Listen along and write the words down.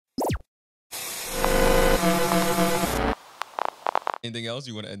Anything else?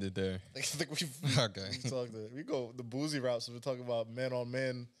 You want to end it there? I think Okay. we go the Boosie route, so we're talking about man on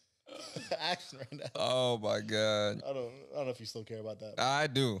man action right now. Oh my God. I don't know if you still care about that. I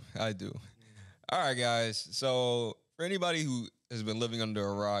do. All right, guys. So for anybody who has been living under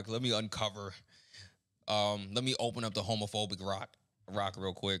a rock, let me uncover. Let me open up the homophobic rock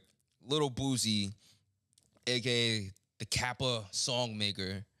real quick. Little Boosie, aka the Kappa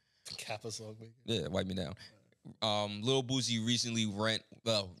songmaker. Kappa songmaker. Yeah, wipe me down. Little Boosie recently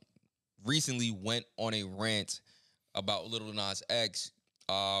went on a rant about Lil Nas X.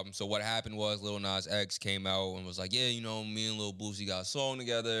 So what happened was Lil Nas X came out and was like, yeah, you know, me and Lil Boosie got a song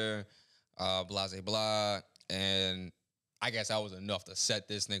together, blah, blah, blah. And I guess that was enough to set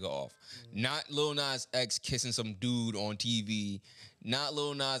this nigga off. Not Lil Nas X kissing some dude on TV. Not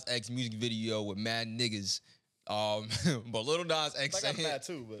Lil Nas X music video with mad niggas. But Lil Nas X I got saying... mad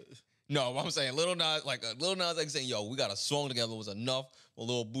too, but... No, I'm saying Lil Nas X saying, yo, we got a song together was enough for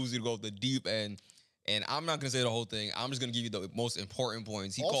Lil Boosie to go the deep end. And I'm not going to say the whole thing. I'm just going to give you the most important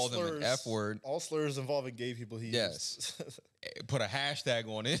points. He called him an F word. All slurs involving gay people he used. Yes. Put a hashtag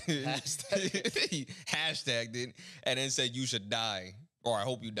on it. He hashtagged it and then said you should die. Or I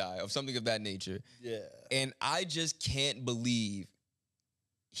hope you die. Or something of that nature. Yeah. And I just can't believe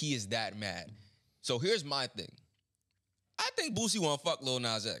he is that mad. So here's my thing. I think Boosie want to fuck Lil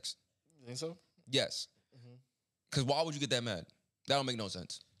Nas X. You think so? Yes. Because why would you get that mad? That don't make no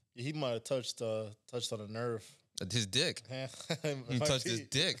sense. Yeah, he might have touched on a nerve. His dick. He touched his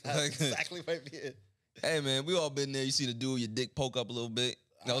dick. That's exactly might be it. Hey, man, we all been there. You see the dude, your dick poke up a little bit.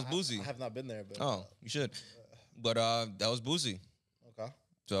 That was Boosie. I have not been there, but... Oh, you should. But that was Boosie. Okay.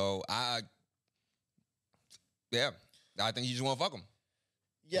 So, I think you just want to fuck him.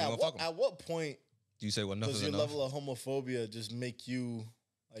 Yeah, at what point do you say, well, enough does is your enough? level of homophobia just make you,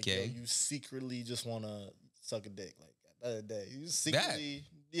 like, gay? you secretly just want to suck a dick? Like, at the end of the day, you secretly...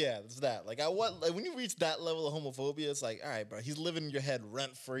 Yeah, it's that. Like, when you reach that level of homophobia, it's like, all right, bro, he's living in your head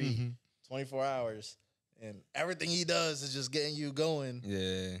rent-free 24 hours. And everything he does is just getting you going.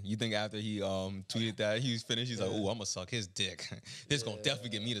 Yeah. You think after he tweeted that, he was finished, he's like, ooh, I'm going to suck his dick. This going to definitely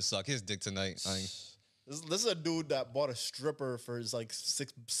get me to suck his dick tonight. This is a dude that bought a stripper for his, like,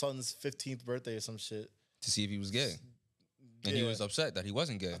 son's 15th birthday or some shit. To see if he was gay. And he was upset that he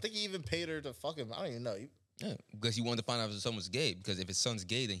wasn't gay. I think he even paid her to fuck him. I don't even know. Yeah, because he wanted to find out if his son was gay. Because if his son's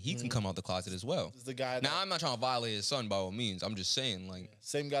gay, then he can come out the closet as well. This is the guy now, I'm not trying to violate his son by all means. I'm just saying, like...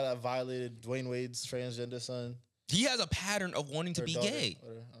 Same guy that violated Dwayne Wade's transgender son. He has a pattern of wanting to be daughter, gay.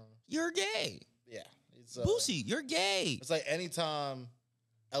 You're gay. Yeah. Boosie, you're gay. It's like anytime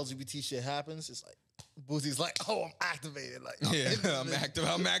LGBT shit happens, it's like, Boosie's like, oh, I'm activated. Like,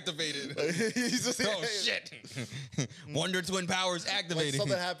 I'm activated. He's just, oh, shit. Wonder Twin Powers activated. When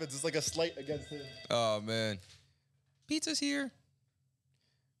something happens, it's like a slight against him. Oh, man. Pizza's here.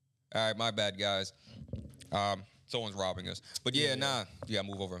 All right, my bad, guys. Someone's robbing us. But yeah, nah. You gotta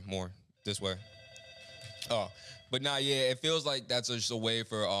move over more this way. Oh, but nah, yeah, it feels like that's just a way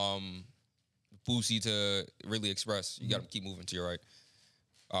for Boosie to really express. You gotta keep moving to your right.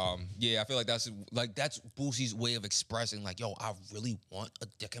 Yeah, I feel like that's Boosie's way of expressing, like, yo, I really want a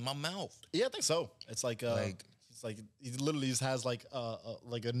dick in my mouth. Yeah, I think so. It's like he literally just has like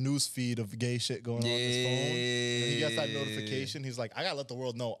a news feed of gay shit going on his phone. And he gets that notification. He's like, I gotta let the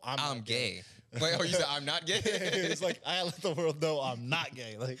world know I'm gay. Wait, you said I'm not gay? He's like, I gotta let the world know I'm not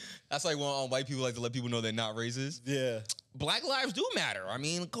gay. Like, that's like when white people like to let people know they're not racist. Yeah. Black lives do matter. I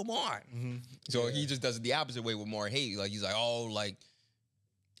mean, come on. So he just does it the opposite way with more hate. Like, he's like, oh, like,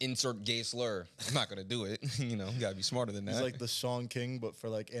 insert gay slur. I'm not gonna do it. You know, you gotta be smarter than that. He's like the Sean King, but for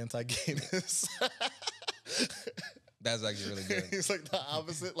like anti-gayness. That's actually really good. He's like the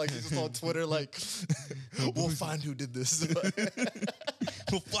opposite. Like, he's just on Twitter, like, we'll find who did this.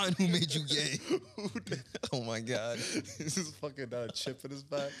 We'll find who made you gay. Oh my God. This is fucking chip in his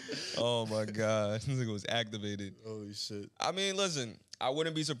back. Oh my God. This nigga was activated. Holy shit. I mean, listen, I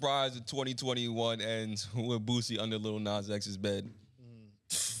wouldn't be surprised if 2021 ends with Boosie under Lil Nas X's bed.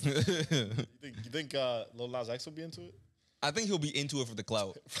 You think Lil Nas X will be into it? I think he'll be into it for the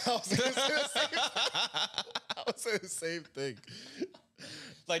clout. I was saying the same thing.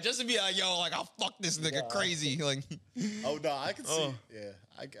 Like, just to be like, yo, like, I'll fuck this nigga crazy. Like, oh no, I can see. Yeah,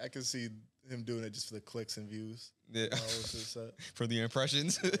 I can see him doing it just for the clicks and views. Yeah, for the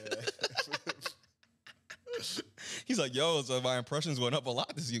impressions. Yeah. He's like, yo, so my impressions went up a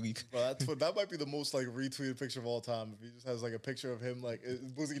lot this week. Bro, that might be the most like retweeted picture of all time. If he just has like a picture of him, like,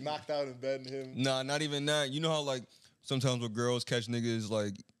 was he knocked out in bed and him? Nah, not even that. You know how like sometimes when girls catch niggas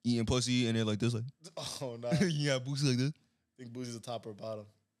like eating pussy and they're like this, like, oh no, yeah, Boosie like this. Think Boosie's the top or bottom?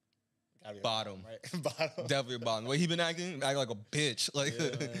 Bottom. Right? Bottom. Definitely a bottom. The way he been acting like a bitch. Like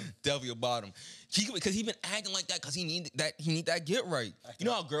definitely a bottom. Because he been acting like that because he need that get right. You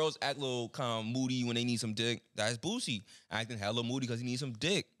know how girls act a little kind of moody when they need some dick? That's Boosie. Acting hella moody because he needs some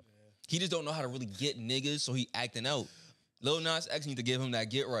dick. Yeah. He just don't know how to really get niggas, so he acting out. Lil Nas X need to give him that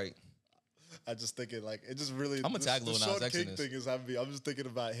get right. I just thinking like it just really. I'm gonna tag Lil Nas X in this. Thing is I'm just thinking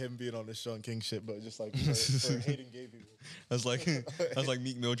about him being on the Sean King shit, but just like for hating gay people. That's like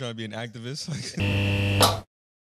Meek Mill trying to be an activist.